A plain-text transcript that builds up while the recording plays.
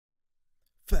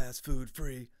Fast food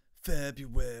free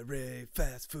February.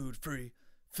 Fast food free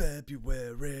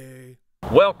February.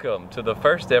 Welcome to the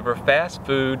first ever fast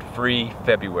food free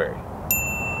February.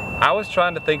 I was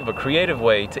trying to think of a creative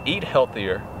way to eat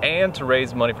healthier and to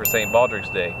raise money for St. Baldrick's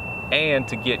Day and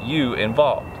to get you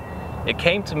involved. It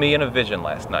came to me in a vision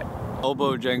last night. O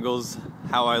Bojangles,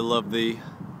 how I love thee,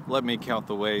 let me count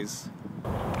the ways.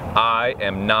 I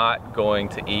am not going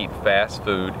to eat fast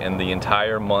food in the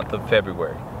entire month of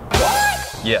February.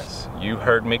 Yes, you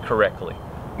heard me correctly.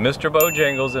 Mr.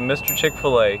 Bojangles and Mr.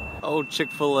 Chick-fil-A, Oh,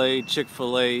 Chick-fil-A,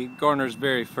 Chick-fil-A, Garner's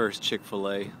very first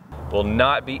Chick-fil-A. will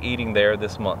not be eating there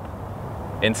this month.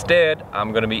 Instead,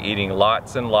 I'm going to be eating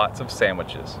lots and lots of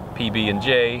sandwiches.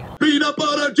 PB&J. Peanut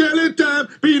butter jelly time!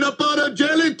 Peanut butter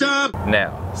jelly time!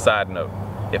 Now, side note,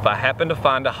 if I happen to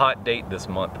find a hot date this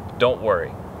month, don't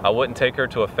worry. I wouldn't take her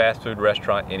to a fast food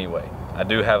restaurant anyway. I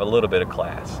do have a little bit of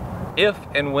class. If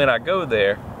and when I go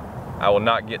there, I will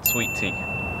not get sweet tea.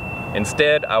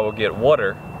 Instead, I will get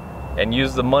water and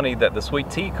use the money that the sweet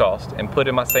tea cost and put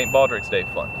in my St. Baldrick's Day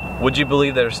fund. Would you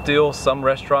believe there are still some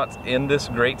restaurants in this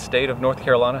great state of North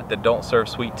Carolina that don't serve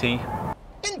sweet tea?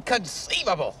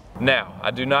 Inconceivable! Now, I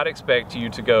do not expect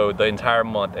you to go the entire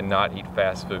month and not eat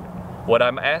fast food. What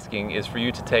I'm asking is for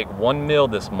you to take one meal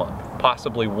this month,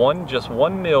 possibly just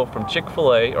one meal from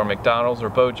Chick-fil-A or McDonald's or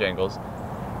Bojangles,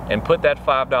 and put that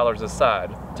 $5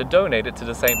 aside to donate it to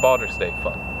the St. Baldrick's Day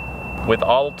Fund. With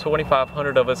all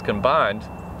 2,500 of us combined,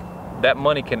 that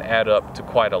money can add up to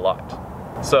quite a lot.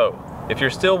 So, if you're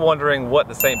still wondering what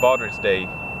the St. Baldrick's Day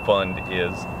Fund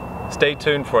is, stay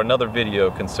tuned for another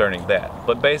video concerning that.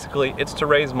 But basically, it's to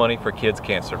raise money for kids'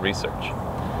 cancer research.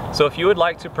 So if you would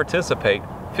like to participate,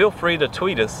 feel free to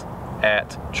tweet us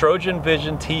at Trojan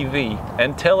Vision TV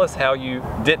and tell us how you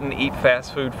didn't eat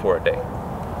fast food for a day.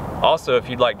 Also, if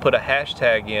you'd like, put a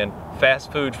hashtag in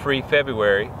Fast Food Free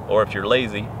February, or if you're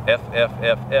lazy,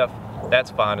 FFFF, that's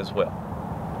fine as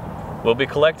well. We'll be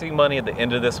collecting money at the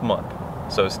end of this month,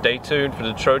 so stay tuned for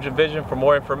the Trojan Vision for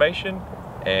more information,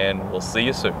 and we'll see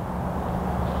you soon.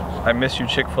 I miss you,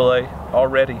 Chick-fil-A,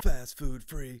 already. Fast food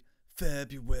free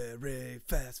February.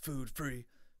 Fast food free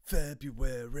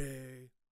February.